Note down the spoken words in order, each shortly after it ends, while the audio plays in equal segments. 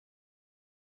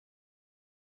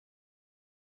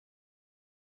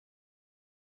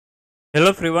Hello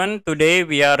everyone, today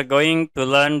we are going to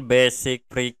learn basic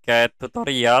FreeCAD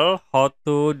tutorial how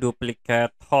to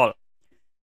duplicate hole.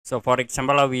 So for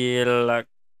example, I will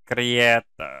create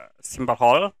a simple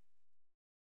hole,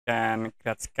 can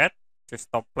create sketch, choose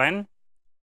top plane,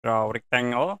 draw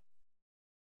rectangle,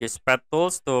 use pad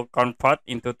tools to convert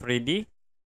into 3D,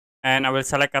 and I will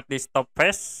select at this top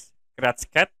face, create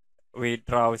sketch, we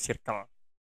draw circle.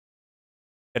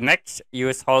 The next,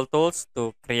 use hole tools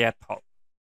to create hole,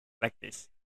 like this.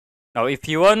 Now, if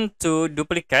you want to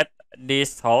duplicate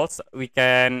these holes, we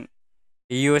can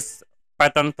use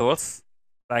pattern tools.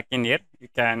 Like in here, you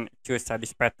can choose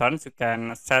these patterns. You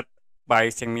can set by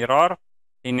using mirror,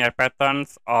 linear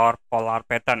patterns, or polar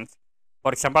patterns.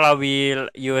 For example, I will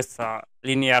use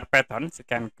linear patterns. You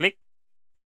can click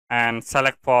and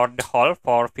select for the hole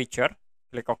for feature.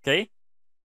 Click OK.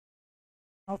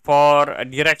 For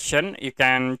direction, you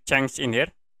can change in here.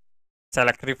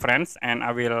 Select reference, and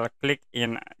I will click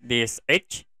in this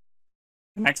edge.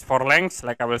 Next, for length,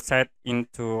 like I will set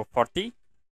into 40.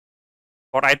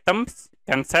 For items, you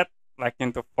can set like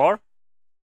into 4.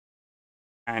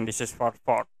 And this is for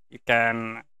 4. You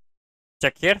can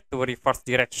check here to reverse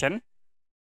direction.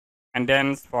 And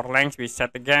then for length, we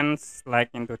set again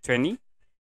like into 20.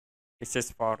 This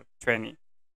is for 20.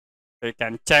 So you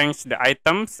can change the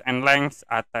items and lengths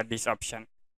at this option.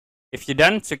 If you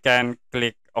done, you can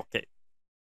click OK.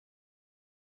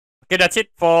 Okay, that's it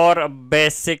for a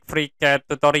basic FreeCAD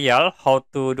tutorial, how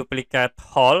to duplicate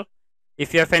hole.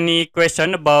 If you have any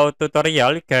question about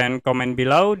tutorial, you can comment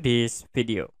below this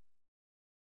video.